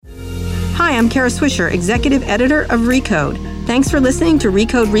Hi, I'm Kara Swisher, Executive Editor of Recode. Thanks for listening to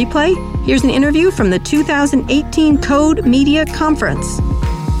Recode Replay. Here's an interview from the 2018 Code Media Conference.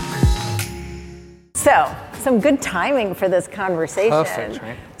 So, some good timing for this conversation. Perfect,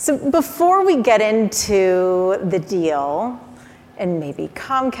 right? So before we get into the deal and maybe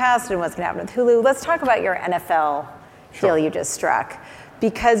Comcast and what's going to happen with Hulu, let's talk about your NFL deal you just struck.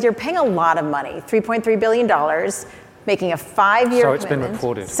 Because you're paying a lot of money, $3.3 billion, making a 5-year So it's commitment. been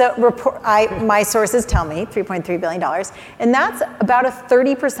reported. So my sources tell me $3.3 billion. And that's about a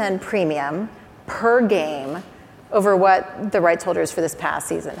 30% premium per game over what the rights holders for this past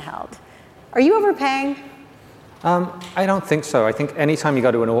season held. Are you overpaying? I don't think so. I think anytime you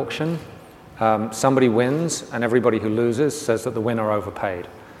go to an auction, somebody wins and everybody who loses says that the winner overpaid.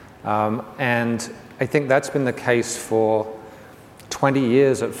 And I think that's been the case for 20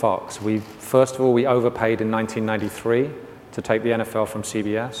 years at Fox. First of all, we overpaid in 1993 to take the NFL from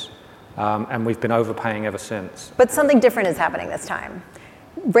CBS, and we've been overpaying ever since. But something different is happening this time.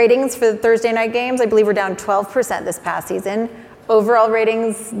 Ratings for the Thursday night games, I believe, were down 12% this past season. Overall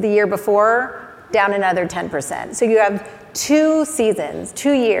ratings the year before, down another 10%. So you have 2 seasons,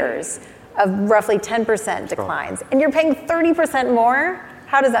 2 years of roughly 10% declines, and you're paying 30% more?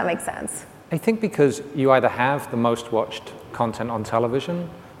 How does that make sense? I think because you either have the most watched content on television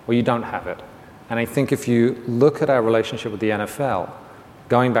or you don't have it. And I think if you look at our relationship with the NFL,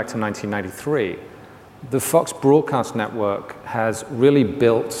 going back to 1993, the Fox broadcast network has really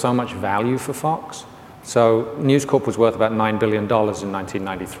built so much value for Fox. So News Corp was worth about $9 billion in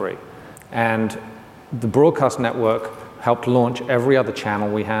 1993. And the broadcast network helped launch every other channel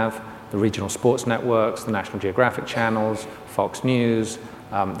we have, the regional sports networks, the National Geographic channels, Fox News,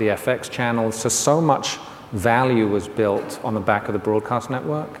 the FX channels. So much value was built on the back of the broadcast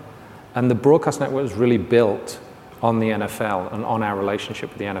network. And the broadcast network was really built on the NFL and on our relationship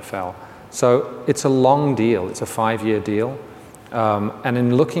with the NFL. So it's a long deal. It's a 5-year deal. And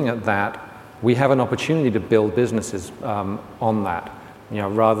in looking at that, we have an opportunity to build businesses on that,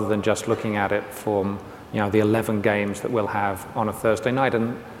 rather than just looking at it from, the 11 games that we'll have on a Thursday night.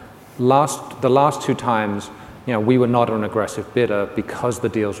 And the last 2 times, we were not an aggressive bidder because the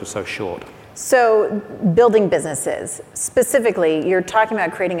deals were so short. So building businesses, specifically, you're talking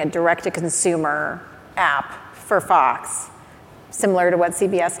about creating a direct-to-consumer app for Fox, similar to what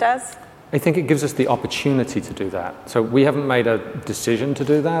CBS does? I think it gives us the opportunity to do that. So we haven't made a decision to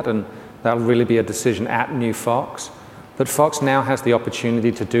do that, and that'll really be a decision at New Fox. But Fox now has the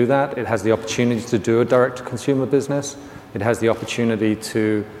opportunity to do that. It has the opportunity to do a direct-to-consumer business. It has the opportunity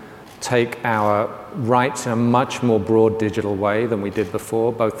to take our rights in a much more broad digital way than we did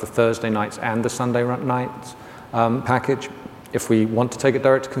before, both the Thursday nights and the Sunday nights package. If we want to take it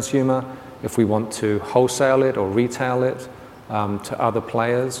direct-to-consumer, if we want to wholesale it or retail it to other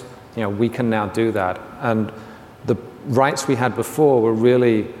players, we can now do that. And the rights we had before were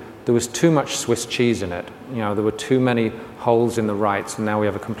really, there was too much Swiss cheese in it. There were too many holes in the rights, and now we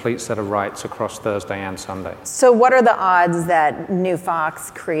have a complete set of rights across Thursday and Sunday. So what are the odds that New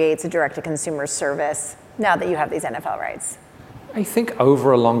Fox creates a direct-to-consumer service now that you have these NFL rights? I think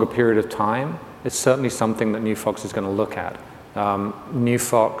over a longer period of time, it's certainly something that New Fox is going to look at. New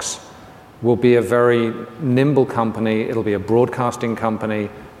Fox will be a very nimble company. It'll be a broadcasting company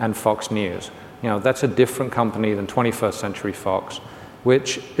and Fox News. That's a different company than 21st Century Fox,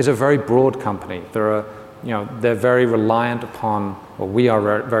 which is a very broad company. They're very reliant upon, or we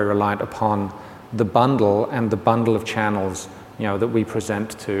are very reliant upon, the bundle and the bundle of channels, that we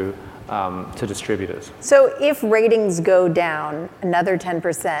present to distributors. So if ratings go down another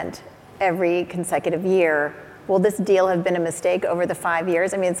 10% every consecutive year, will this deal have been a mistake over the 5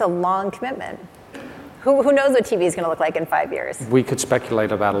 years? I mean, it's a long commitment. Who knows what TV is going to look like in 5 years? We could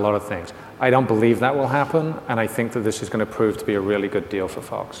speculate about a lot of things. I don't believe that will happen, and I think that this is going to prove to be a really good deal for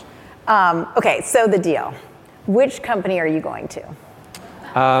Fox. Okay, so the deal. Which company are you going to?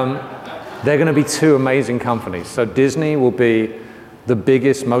 They're going to be 2 amazing companies. So Disney will be the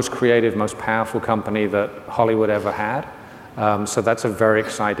biggest, most creative, most powerful company that Hollywood ever had. So that's a very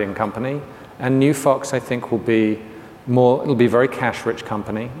exciting company. And New Fox, I think, will be it'll be a very cash-rich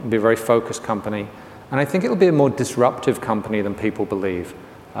company. It'll be a very focused company. And I think it'll be a more disruptive company than people believe.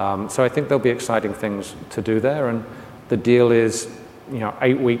 So I think there'll be exciting things to do there. And the deal is,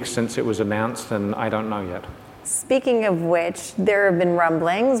 8 weeks since it was announced, and I don't know yet. Speaking of which, there have been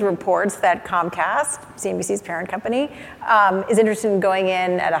rumblings, reports that Comcast, CNBC's parent company, is interested in going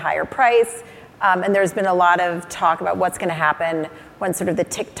in at a higher price. And there's been a lot of talk about what's going to happen when sort of the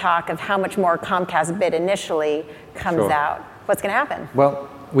tick-tock of how much more Comcast bid initially comes out. What's going to happen? Well,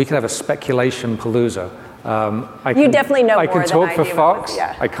 we could have a speculation palooza. You definitely know I more can than talk I for do. Fox.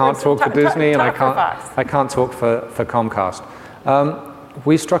 Yeah. I can't talk for Disney, and I Fox. can't talk for Comcast.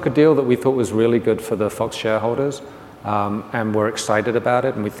 We struck a deal that we thought was really good for the Fox shareholders, and we're excited about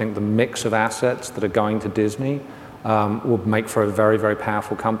it. And we think the mix of assets that are going to Disney will make for a very, very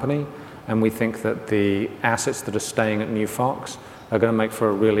powerful company. And we think that the assets that are staying at New Fox are going to make for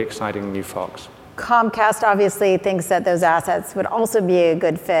a really exciting New Fox. Comcast obviously thinks that those assets would also be a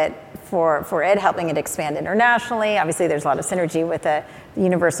good fit for it, helping it expand internationally. Obviously, there's a lot of synergy with the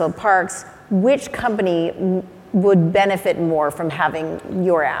Universal Parks. Which company would benefit more from having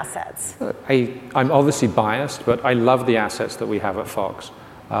your assets? I'm obviously biased, but I love the assets that we have at Fox.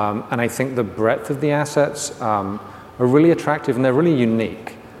 And I think the breadth of the assets are really attractive, and they're really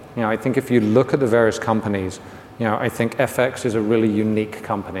unique. I think if you look at the various companies, I think FX is a really unique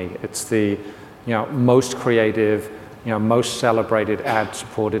company. It's the most creative, most celebrated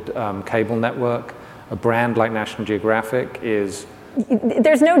ad-supported cable network. A brand like National Geographic is...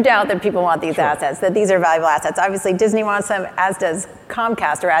 There's no doubt that people want these assets, that these are valuable assets. Obviously, Disney wants them, as does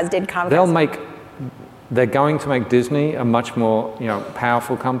Comcast, or as did Comcast. They're going to make Disney a much more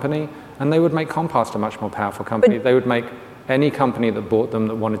powerful company, and they would make Comcast a much more powerful company. They would make any company that bought them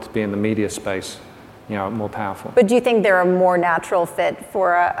that wanted to be in the media space more powerful. But do you think they're a more natural fit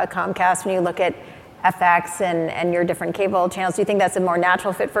for a Comcast when you look at FX and your different cable channels? Do you think that's a more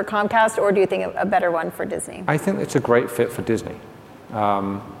natural fit for Comcast, or do you think a better one for Disney? I think it's a great fit for Disney.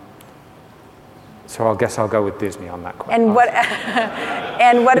 So I guess I'll go with Disney on that question. And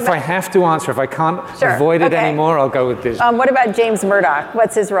what if I have to answer, if I can't avoid it anymore, I'll go with Disney. What about James Murdoch?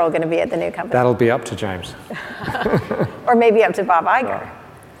 What's his role going to be at the new company? That'll be up to James. Or maybe up to Bob Iger.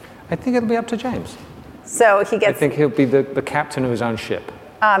 I think it'll be up to James. So he gets... I think he'll be the captain of his own ship.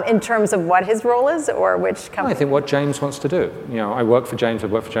 In terms of what his role is, or which company? I think what James wants to do. I work for James.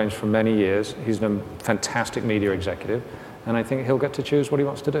 I've worked for James for many years. He's a fantastic media executive, and I think he'll get to choose what he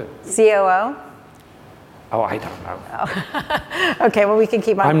wants to do. COO? Oh, I don't know. Oh. Okay, well, we can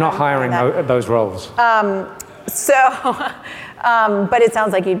keep on. I'm not hiring those roles. But it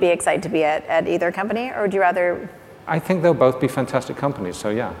sounds like you'd be excited to be at either company, or would you rather? I think they'll both be fantastic companies, so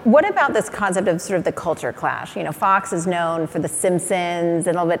yeah. What about this concept of sort of the culture clash? Fox is known for The Simpsons,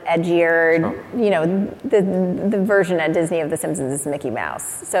 and a little bit edgier. Sure. The version at Disney of The Simpsons is Mickey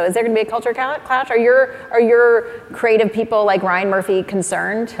Mouse. So is there going to be a culture clash? Are your creative people like Ryan Murphy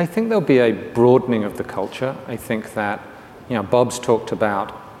concerned? I think there'll be a broadening of the culture. I think that, Bob's talked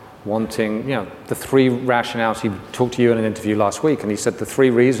about wanting, the three rationales. He talked to you in an interview last week, and he said the three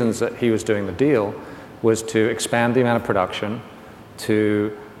reasons that he was doing the deal was to expand the amount of production,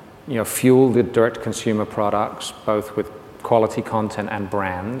 to fuel the direct-to-consumer products, both with quality content and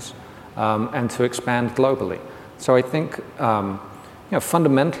brands, and to expand globally. So I think,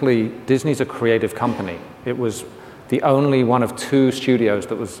 fundamentally, Disney's a creative company. It was the only one of two studios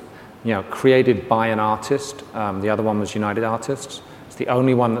that was, created by an artist. The other one was United Artists. It's the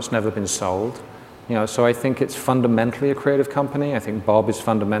only one that's never been sold. So I think it's fundamentally a creative company. I think Bob is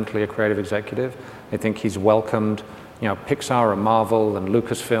fundamentally a creative executive. I think he's welcomed, Pixar and Marvel and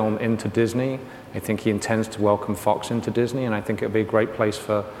Lucasfilm into Disney. I think he intends to welcome Fox into Disney, and I think it'll be a great place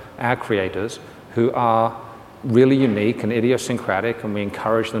for our creators who are really unique and idiosyncratic, and we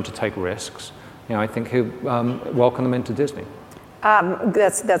encourage them to take risks. I think he'll welcome them into Disney.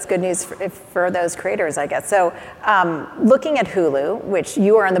 That's good news for those creators, I guess. So looking at Hulu, which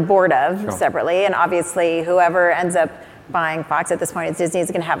you are on the board of separately, and obviously whoever ends up buying Fox at this point, Disney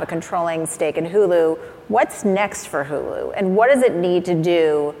is going to have a controlling stake in Hulu. What's next for Hulu, and what does it need to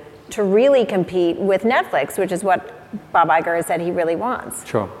do to really compete with Netflix, which is what Bob Iger has said he really wants?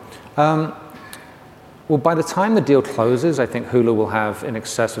 Sure. Well, by the time the deal closes, I think Hulu will have in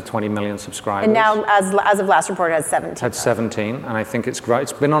excess of 20 million subscribers. And now, as of last report, it has 17. Had 17, and I think it's great.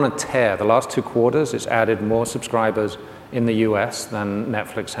 It's been on a tear. The last 2 quarters, it's added more subscribers in the US than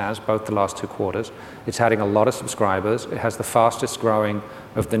Netflix has, both the last 2 quarters. It's adding a lot of subscribers. It has the fastest growing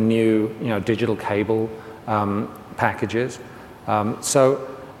of the new, digital cable packages.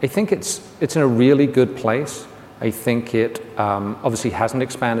 So I think it's in a really good place. I think it obviously hasn't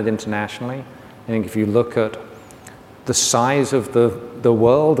expanded internationally. I think if you look at the size of the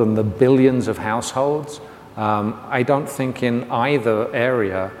world and the billions of households, I don't think in either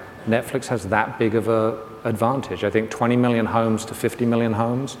area Netflix has that big of a advantage. I think 20 million homes to 50 million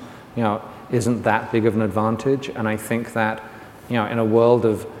homes, isn't that big of an advantage. And I think that, in a world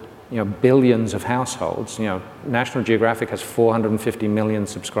of, billions of households, National Geographic has 450 million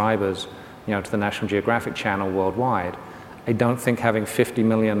subscribers, to the National Geographic channel worldwide. I don't think having 50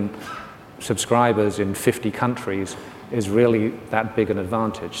 million subscribers in 50 countries is really that big an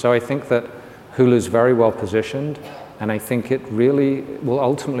advantage. So I think that Hulu's very well positioned, and I think it really will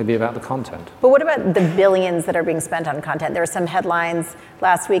ultimately be about the content. But what about the billions that are being spent on content? There were some headlines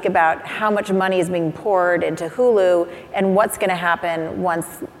last week about how much money is being poured into Hulu and what's going to happen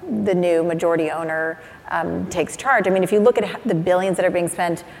once the new majority owner takes charge. I mean, if you look at the billions that are being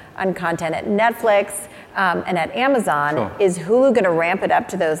spent on content at Netflix and at Amazon, Sure. Is Hulu going to ramp it up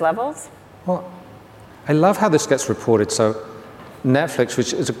to those levels? Well, I love how this gets reported. So Netflix,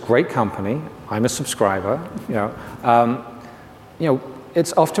 which is a great company, I'm a subscriber,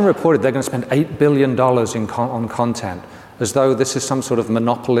 it's often reported they're going to spend $8 billion on content, as though this is some sort of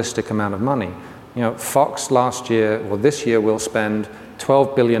monopolistic amount of money. Fox this year will spend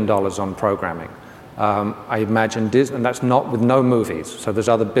 $12 billion on programming. I imagine Disney, and that's not with no movies, so there's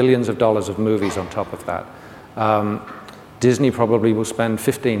other billions of dollars of movies on top of that. Disney probably will spend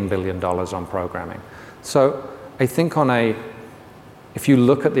 $15 billion on programming. So I think if you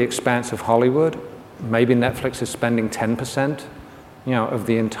look at the expanse of Hollywood, maybe Netflix is spending 10%, of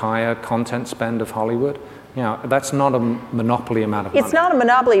the entire content spend of Hollywood. That's not a monopoly amount of money. It's not a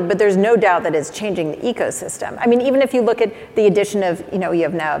monopoly, but there's no doubt that it's changing the ecosystem. I mean, even if you look at the addition of, you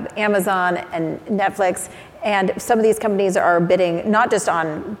have now Amazon and Netflix, and some of these companies are bidding not just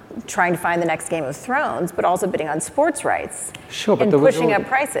on trying to find the next Game of Thrones, but also bidding on sports rights. Sure, but and pushing up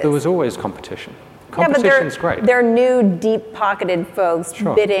prices. There was always competition. Competition's great. They're new, deep-pocketed folks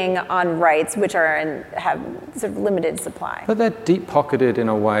Sure. bidding on rights which have sort of limited supply. But they're deep-pocketed in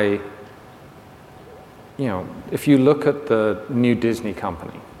a way. If you look at the new Disney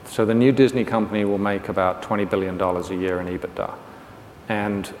company, so the new Disney company will make about $20 billion a year in EBITDA,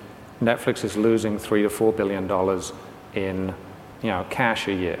 and Netflix is losing $3 to $4 billion in, cash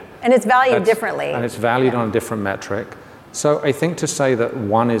a year. And it's valued differently. And it's valued on a different metric. So I think to say that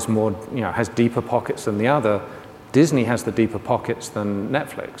one is more, has deeper pockets than the other, Disney has the deeper pockets than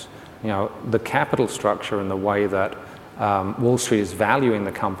Netflix. The capital structure and the way that Wall Street is valuing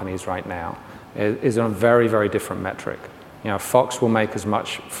the companies right now is on a very, very different metric. Fox will make as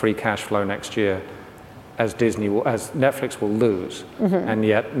much free cash flow next year as Netflix will lose, and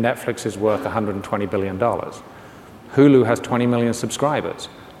yet Netflix is worth $120 billion. Hulu has 20 million subscribers.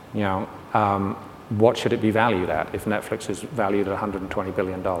 What should it be valued at if Netflix is valued at $120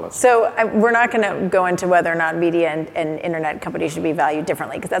 billion? So we're not going to go into whether or not media and internet companies should be valued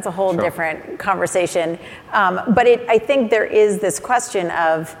differently, because that's a whole Sure. different conversation. But I think there is this question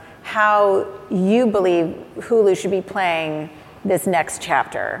of how you believe Hulu should be playing this next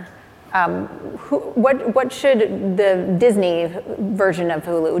chapter. What should the Disney version of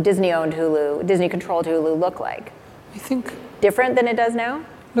Hulu, Disney-owned Hulu, Disney-controlled Hulu look like? I think Different than it does now?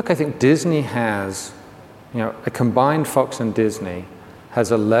 Look, I think Disney has, a combined Fox and Disney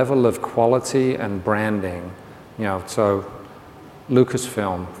has a level of quality and branding, so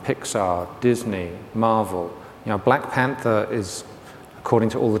Lucasfilm, Pixar, Disney, Marvel. Black Panther is, according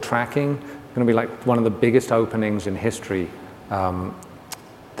to all the tracking, going to be like one of the biggest openings in history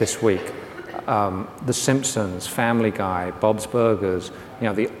this week. The Simpsons, Family Guy, Bob's Burgers,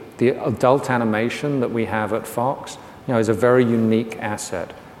 the adult animation that we have at Fox, is a very unique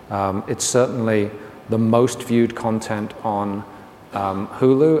asset. It's certainly the most viewed content on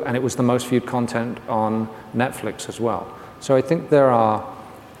Hulu, and it was the most viewed content on Netflix as well. So I think there are,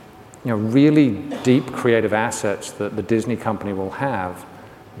 really deep creative assets that the Disney company will have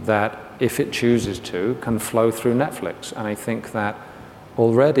that, if it chooses to, can flow through Netflix. And I think that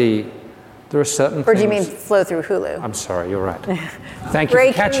already there are certain things. Or do you mean flow through Hulu? I'm sorry, you're right. Thank you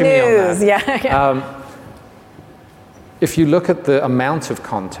Breaking for catching news. me on that. Yeah. If you look at the amount of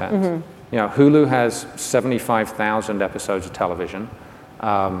content, Hulu has 75,000 episodes of television.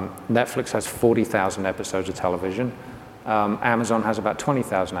 Netflix has 40,000 episodes of television. Amazon has about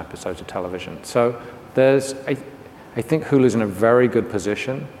 20,000 episodes of television. So I think Hulu's in a very good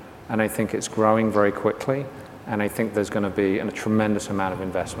position, and I think it's growing very quickly, and I think there's going to be a tremendous amount of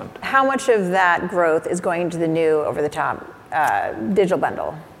investment. How much of that growth is going to the new over-the-top digital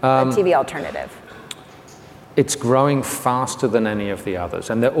bundle, TV alternative? It's growing faster than any of the others,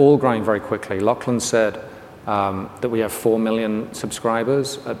 and they're all growing very quickly. Lachlan said that we have 4 million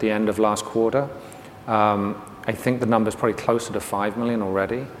subscribers at the end of last quarter. I think the number's probably closer to 5 million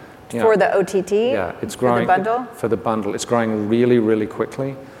already. For the OTT? Yeah, it's growing. For the bundle? For the bundle. It's growing really, really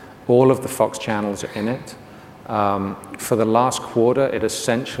quickly. All of the Fox channels are in it. For the last quarter, it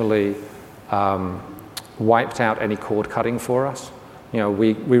essentially wiped out any cord cutting for us.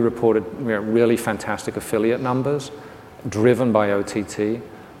 We reported really fantastic affiliate numbers driven by OTT.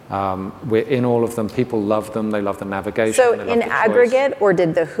 We're in all of them. People love them. They love the navigation. So in aggregate, or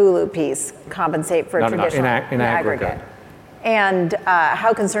did the Hulu piece compensate for traditional? In aggregate. And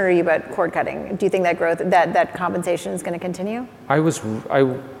how concerned are you about cord cutting? Do you think that growth, that compensation is going to continue?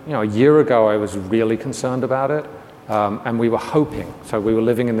 A year ago, I was really concerned about it, and we were hoping. So we were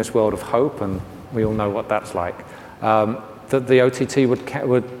living in this world of hope, and we all know what that's like. That the OTT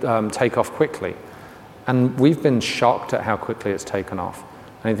would take off quickly, and we've been shocked at how quickly it's taken off.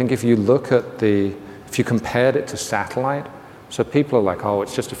 And I think if you look at if you compared it to satellite, so people are like, oh,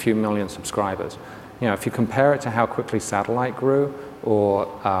 it's just a few million subscribers. If you compare it to how quickly satellite grew or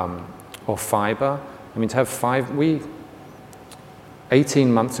fiber, I mean, to have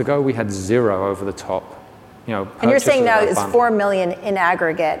 18 months ago, we had 0 over the top. And you're saying now it's 4 million in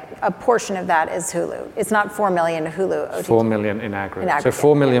aggregate. A portion of that is Hulu. It's not 4 million Hulu OTT. 4 million in aggregate. So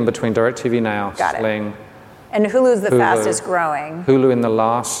 4 million between DirecTV Now, Sling. And Hulu's the fastest growing. Hulu in the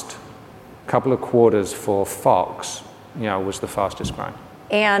last couple of quarters for Fox, was the fastest growing.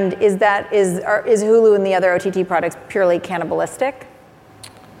 And is Hulu and the other OTT products purely cannibalistic?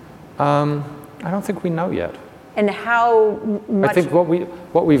 I don't think we know yet. And how much? I think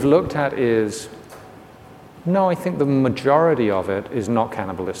what we've looked at is, no, I think the majority of it is not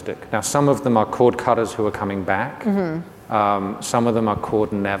cannibalistic. Now, some of them are cord cutters who are coming back. Mm-hmm. Some of them are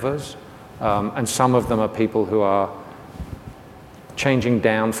cord nevers. And some of them are people who are changing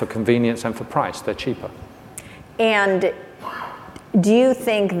down for convenience and for price. They're cheaper. And do you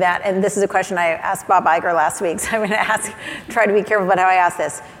think that, and this is a question I asked Bob Iger last week, so I'm going to try to be careful about how I ask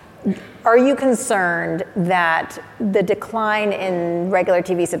this. Are you concerned that the decline in regular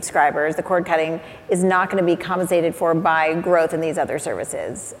TV subscribers, the cord cutting, is not going to be compensated for by growth in these other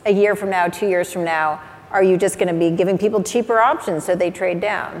services? A year from now, 2 years from now, are you just going to be giving people cheaper options so they trade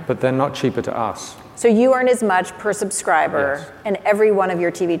down? But they're not cheaper to us. So you earn as much per subscriber, and every one of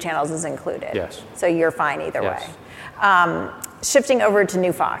your TV channels is included. Yes. So you're fine either way. Shifting over to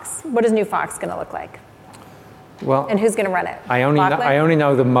New Fox, what is New Fox going to look like? Well, and who's going to run it? I only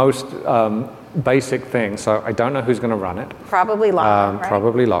know the most basic thing, so I don't know who's going to run it. Probably Lachlan, right?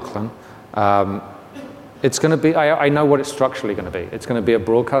 Probably Lachlan. It's going to be. I know what it's structurally going to be. It's going to be a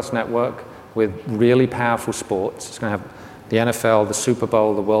broadcast network with really powerful sports. It's going to have the NFL, the Super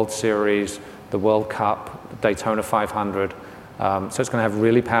Bowl, the World Series, the World Cup, the Daytona 500. So it's going to have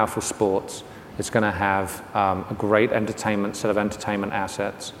really powerful sports. It's going to have a great set of entertainment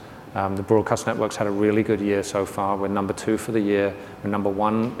assets. The broadcast network's had a really good year so far. We're number 2 for the year. We're number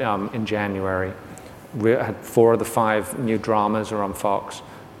 1 in January. We had 4 of the 5 new dramas are on Fox.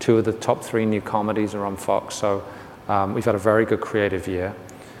 2 of the top 3 new comedies are on Fox. So we've had a very good creative year.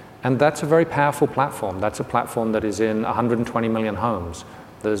 And that's a very powerful platform. That's a platform that is in 120 million homes.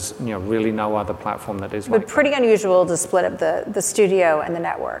 There's really no other platform that is like that. But pretty unusual to split up the studio and the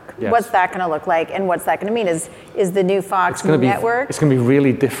network. Yes. What's that going to look like, and what's that going to mean? Is the new Fox network? It's going to be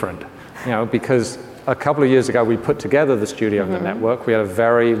really different, because a couple of years ago we put together the studio and the network. We had a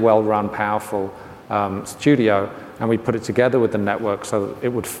very well-run, powerful studio, and we put it together with the network so that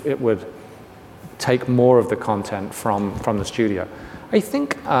it would take more of the content from the studio. I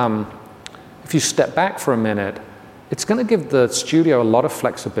think if you step back for a minute, it's going to give the studio a lot of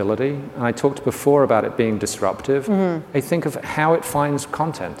flexibility. And I talked before about it being disruptive. I think of how it finds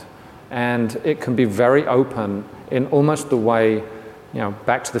content. And it can be very open in almost the way,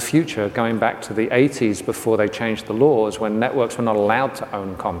 Back to the Future, going back to the 80s before they changed the laws, when networks were not allowed to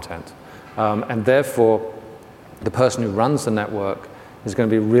own content. And therefore, the person who runs the network is going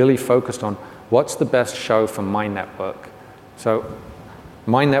to be really focused on what's the best show for my network. So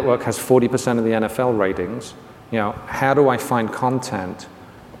my network has 40% of the NFL ratings. How do I find content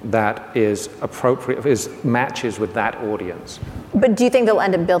that is appropriate, matches with that audience? But do you think they'll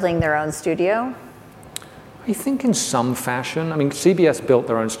end up building their own studio? I think in some fashion. I mean, CBS built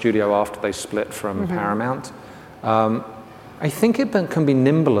their own studio after they split from Paramount. I think it can be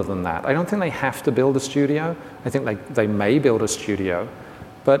nimbler than that. I don't think they have to build a studio. I think they may build a studio.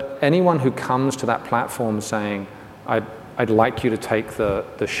 But anyone who comes to that platform saying, I'd like you to take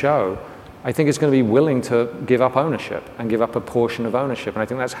the show, I think is going to be willing to give up ownership and give up a portion of ownership. And I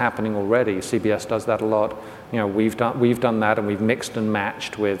think that's happening already. CBS does that a lot. We've done that, and we've mixed and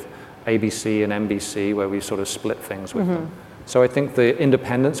matched with ABC and NBC, where we sort of split things with them. So I think the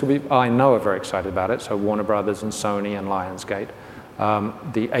independents I know are very excited about it. So Warner Brothers and Sony and Lionsgate.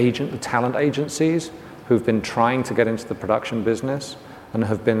 The talent agencies who've been trying to get into the production business and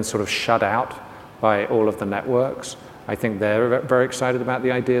have been sort of shut out by all of the networks, I think they're very excited about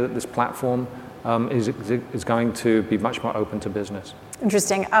the idea that this platform is going to be much more open to business.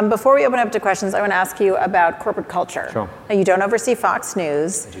 Interesting. Before we open up to questions, I want to ask you about corporate culture. Sure. Now, you don't oversee Fox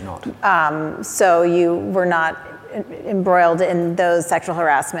News. I do not. So you were not embroiled in those sexual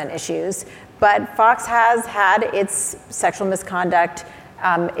harassment issues. But Fox has had its sexual misconduct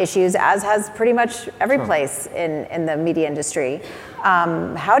issues, as has pretty much every place in the media industry.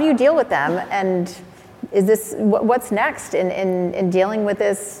 How do you deal with them? And is this what's next in dealing with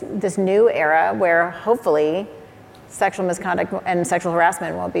this new era where hopefully sexual misconduct and sexual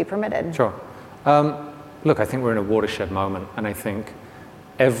harassment won't be permitted? Sure. Look, I think we're in a watershed moment, and I think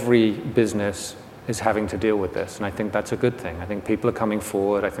every business is having to deal with this, and I think that's a good thing. I think people are coming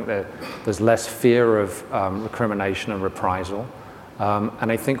forward. I think there's less fear of recrimination and reprisal,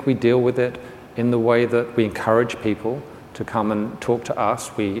 and I think we deal with it in the way that we encourage people to come and talk to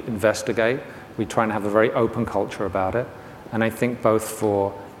us. We investigate. We try and have a very open culture about it, and I think both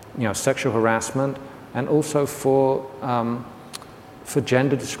for sexual harassment and also for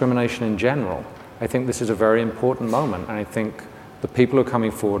gender discrimination in general, I think this is a very important moment, and I think the people who are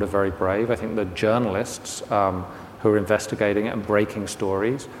coming forward are very brave. I think the journalists who are investigating it and breaking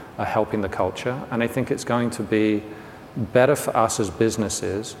stories are helping the culture, and I think it's going to be better for us as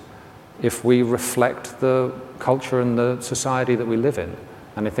businesses if we reflect the culture and the society that we live in.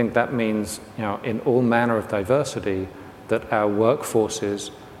 And I think that means, in all manner of diversity, that our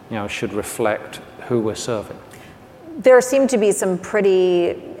workforces, should reflect who we're serving. There seem to be some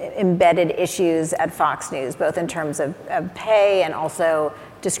pretty embedded issues at Fox News, both in terms of pay and also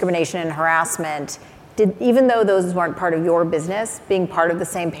discrimination and harassment. Even though those weren't part of your business, being part of the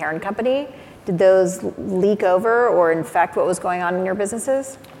same parent company, did those leak over or infect what was going on in your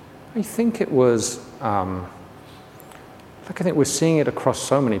businesses? I think it was, I think we're seeing it across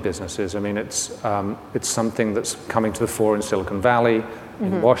so many businesses. I mean, it's something that's coming to the fore in Silicon Valley,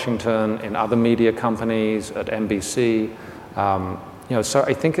 in Washington, in other media companies, at NBC. So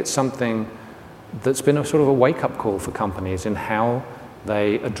I think it's something that's been a sort of a wake-up call for companies in how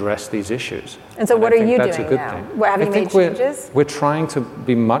they address these issues. And so what are you doing now? Have you made changes? We're trying to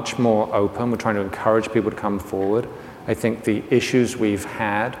be much more open. We're trying to encourage people to come forward. I think the issues we've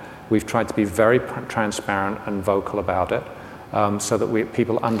had, we've tried to be very transparent and vocal about it, so that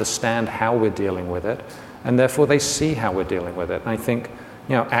people understand how we're dealing with it, and therefore they see how we're dealing with it. And I think,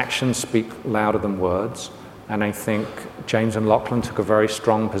 actions speak louder than words, and I think James and Lachlan took a very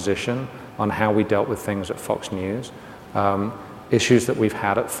strong position on how we dealt with things at Fox News. Issues that we've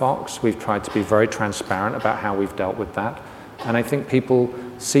had at Fox, we've tried to be very transparent about how we've dealt with that. And I think people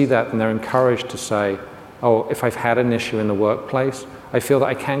see that and they're encouraged to say, oh, if I've had an issue in the workplace, I feel that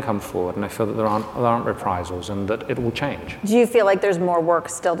I can come forward, and I feel that there aren't reprisals, and that it will change. Do you feel like there's more work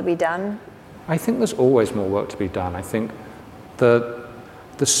still to be done? I think there's always more work to be done. I think the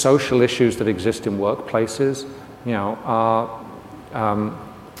social issues that exist in workplaces, are,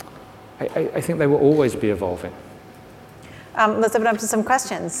 I think they will always be evolving. Let's open up to some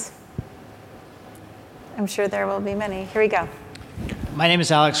questions. I'm sure there will be many. Here we go. My name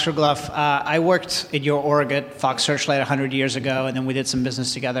is Alex Krugloff. I worked at your org at Fox Searchlight 100 years ago, and then we did some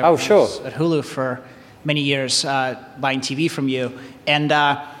business together. Oh, sure. At Hulu for many years, buying TV from you. And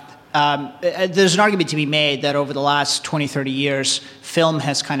there's an argument to be made that over the last 20, 30 years, film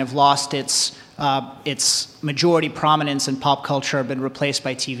has kind of lost its majority prominence in pop culture, been replaced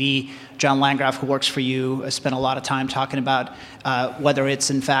by TV. John Landgraf, who works for you, has spent a lot of time talking about whether it's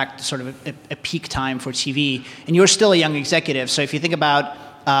in fact sort of a peak time for TV. And you're still a young executive, so if you think about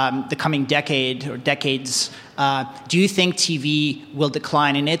the coming decade or decades, do you think TV will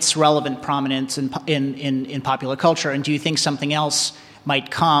decline in its relevant prominence in popular culture? And do you think something else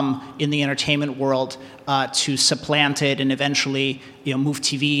might come in the entertainment world to supplant it and eventually move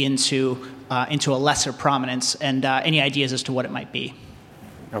TV into a lesser prominence? And any ideas as to what it might be?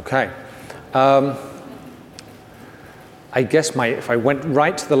 Okay. I guess if I went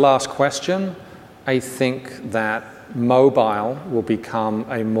right to the last question, I think that mobile will become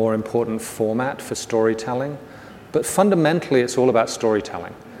a more important format for storytelling. But fundamentally, it's all about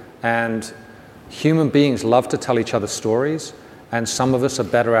storytelling. And human beings love to tell each other stories, and some of us are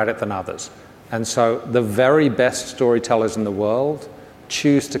better at it than others. And so the very best storytellers in the world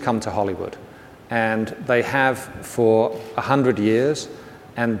choose to come to Hollywood. And they have for 100 years,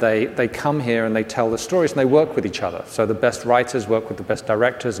 and they come here and they tell the stories and they work with each other. So the best writers work with the best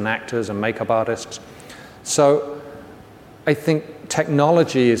directors and actors and makeup artists. So I think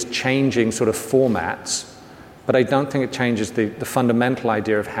technology is changing sort of formats, but I don't think it changes the fundamental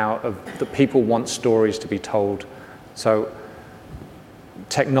idea of how the people want stories to be told. So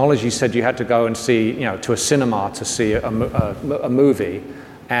technology said you had to go and see, to a cinema to see a movie,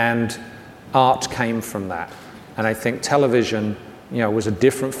 and art came from that. And I think television, was a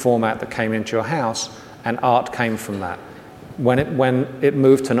different format that came into your house, and art came from that. When it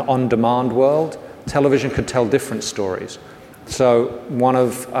moved to an on-demand world, television could tell different stories. So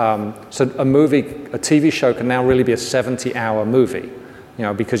so a TV show can now really be a 70-hour movie,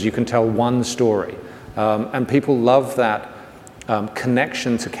 because you can tell one story. And people love that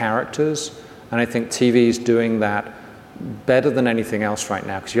connection to characters. And I think TV is doing that better than anything else right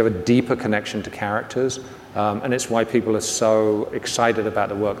now, because you have a deeper connection to characters. And it's why people are so excited about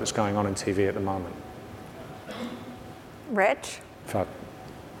the work that's going on in TV at the moment. Rich?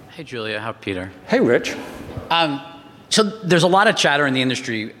 Hey, Julia. How, Peter? Hey, Rich. So there's a lot of chatter in the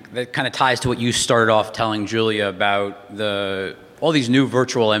industry that kind of ties to what you started off telling Julia about all these new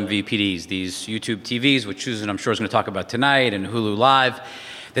virtual MVPDs, these YouTube TVs, which Susan, I'm sure, is going to talk about tonight, and Hulu Live,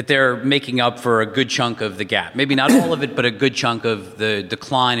 that they're making up for a good chunk of the gap. Maybe not all of it, but a good chunk of the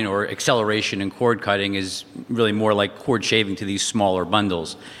decline or acceleration in cord cutting is really more like cord shaving to these smaller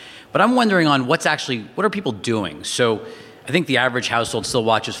bundles. But I'm wondering on what are people doing? So I think the average household still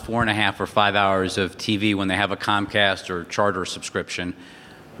watches 4.5 or 5 hours of TV when they have a Comcast or Charter subscription.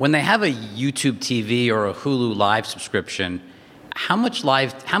 When they have a YouTube TV or a Hulu Live subscription, how much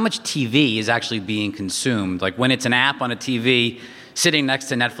TV is actually being consumed? Like when it's an app on a TV sitting next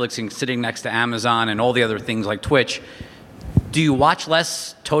to Netflix and sitting next to Amazon and all the other things like Twitch, do you watch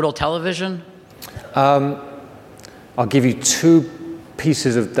less total television? I'll give you two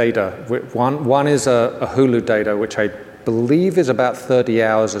pieces of data. One is a Hulu data, which I believe is about 30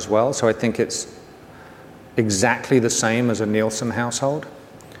 hours as well. So I think it's exactly the same as a Nielsen household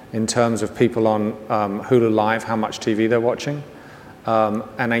in terms of people on Hulu Live, how much TV they're watching.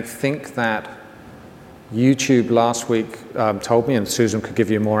 And I think that YouTube last week told me, and Susan could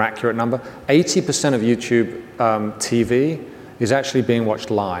give you a more accurate number, 80% of YouTube TV is actually being watched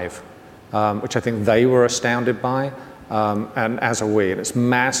live, which I think they were astounded by, and as are we. And it's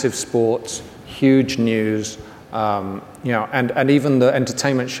massive sports, huge news, and even the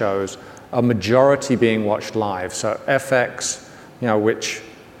entertainment shows, a majority being watched live. So FX, which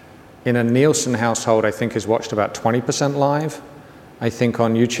in a Nielsen household I think is watched about 20% live. I think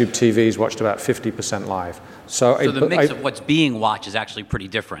on YouTube TV is watched about 50% live. So the mix of what's being watched is actually pretty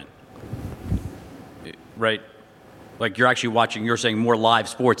different, right? Like you're saying more live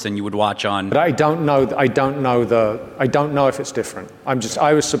sports than you would watch on. But I don't know if it's different.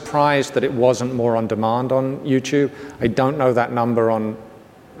 I was surprised that it wasn't more on demand on YouTube. I don't know that number on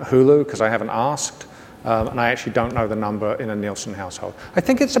Hulu because I haven't asked. And I actually don't know the number in a Nielsen household. I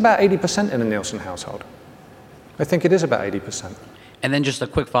think it's about 80% in a Nielsen household. I think it is about 80%. And then just a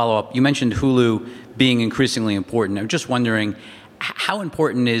quick follow-up. You mentioned Hulu being increasingly important. I'm just wondering, how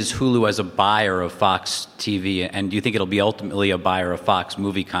important is Hulu as a buyer of Fox TV, and do you think it'll be ultimately a buyer of Fox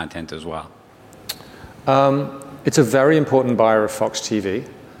movie content as well? It's a very important buyer of Fox TV.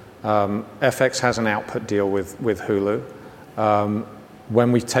 FX has an output deal with Hulu.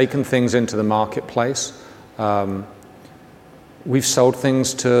 When we've taken things into the marketplace, we've sold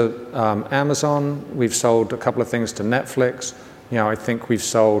things to Amazon. We've sold a couple of things to Netflix. I think we've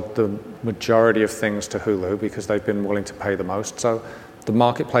sold the majority of things to Hulu because they've been willing to pay the most. So the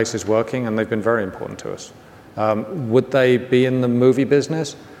marketplace is working, and they've been very important to us. Would they be in the movie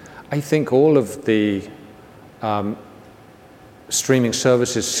business? I think all of the streaming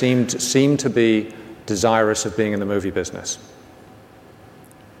services seem to be desirous of being in the movie business.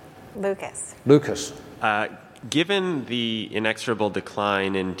 Lucas. Given the inexorable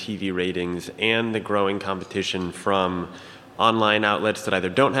decline in TV ratings and the growing competition from online outlets that either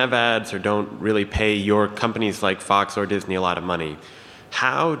don't have ads or don't really pay your companies like Fox or Disney a lot of money,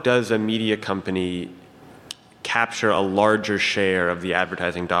 how does a media company capture a larger share of the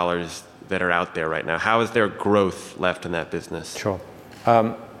advertising dollars that are out there right now? How is there growth left in that business? Sure.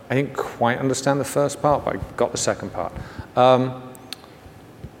 I didn't quite understand the first part, but I got the second part.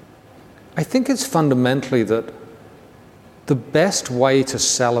 I think it's fundamentally that the best way to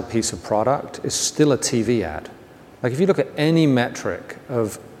sell a piece of product is still a TV ad. Like if you look at any metric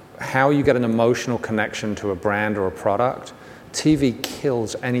of how you get an emotional connection to a brand or a product, TV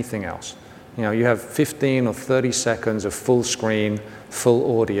kills anything else. You have 15 or 30 seconds of full screen,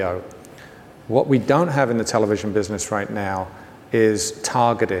 full audio. What we don't have in the television business right now is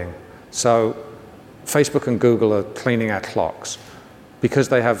targeting. So Facebook and Google are cleaning our clocks because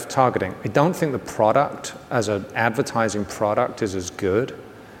they have targeting. I don't think the product as an advertising product is as good.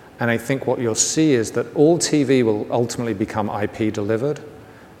 And I think what you'll see is that all TV will ultimately become IP delivered.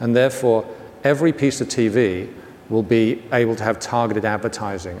 And therefore, every piece of TV will be able to have targeted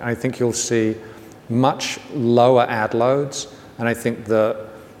advertising. I think you'll see much lower ad loads. And I think the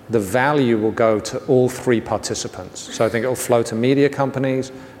value will go to all three participants. So I think it'll flow to media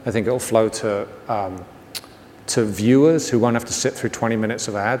companies. I think it'll flow to to viewers who won't have to sit through 20 minutes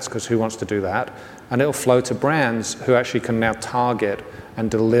of ads, because who wants to do that? And it'll flow to brands who actually can now target and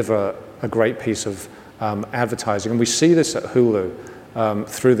deliver a great piece of advertising. And we see this at Hulu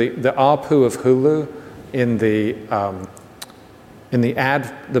through the ARPU of Hulu in the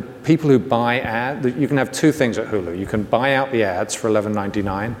ad, the people who buy ad, you can have two things at Hulu. You can buy out the ads for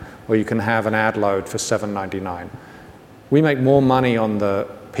 $11.99, or you can have an ad load for $7.99. We make more money on the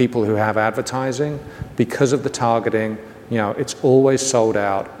people who have advertising because of the targeting. It's always sold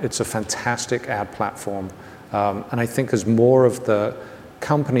out. It's a fantastic ad platform. And I think as more of the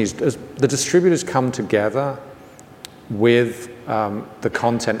companies, as the distributors come together with the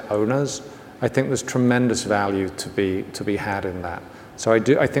content owners, I think there's tremendous value to be had in that. So I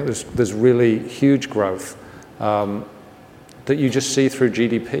think there's really huge growth that you just see through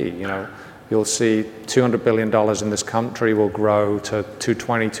GDP. You'll see $200 billion in this country will grow to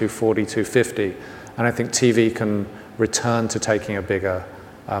 220, 240, 250, and I think TV can return to taking a bigger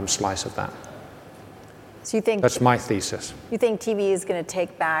slice of that. So you think that's my thesis? You think TV is going to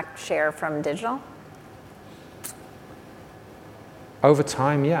take back share from digital? Over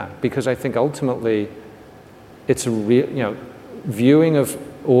time, yeah, because I think ultimately it's a real, viewing of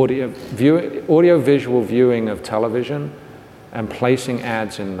audio-visual viewing of television and placing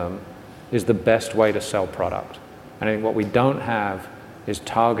ads in them is the best way to sell product. And I think what we don't have is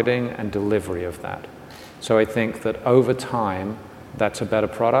targeting and delivery of that. So I think that over time, that's a better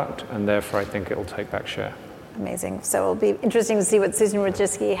product, and therefore I think it will take back share. Amazing. So it'll be interesting to see what Susan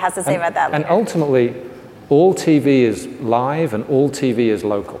Wojcicki has to say about that later. And ultimately, all TV is live and all TV is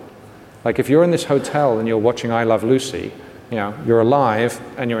local. Like if you're in this hotel and you're watching I Love Lucy, you're alive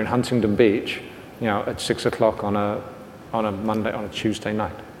and you're in Huntington Beach, at 6 o'clock on a Tuesday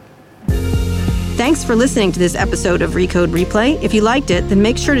night. Thanks for listening to this episode of Recode Replay. If you liked it, then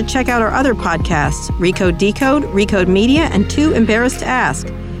make sure to check out our other podcasts, Recode Decode, Recode Media, and Too Embarrassed to Ask.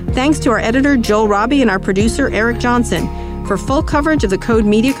 Thanks to our editor, Joel Robbie, and our producer, Eric Johnson. For full coverage of the Code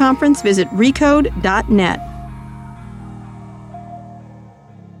Media Conference, visit recode.net.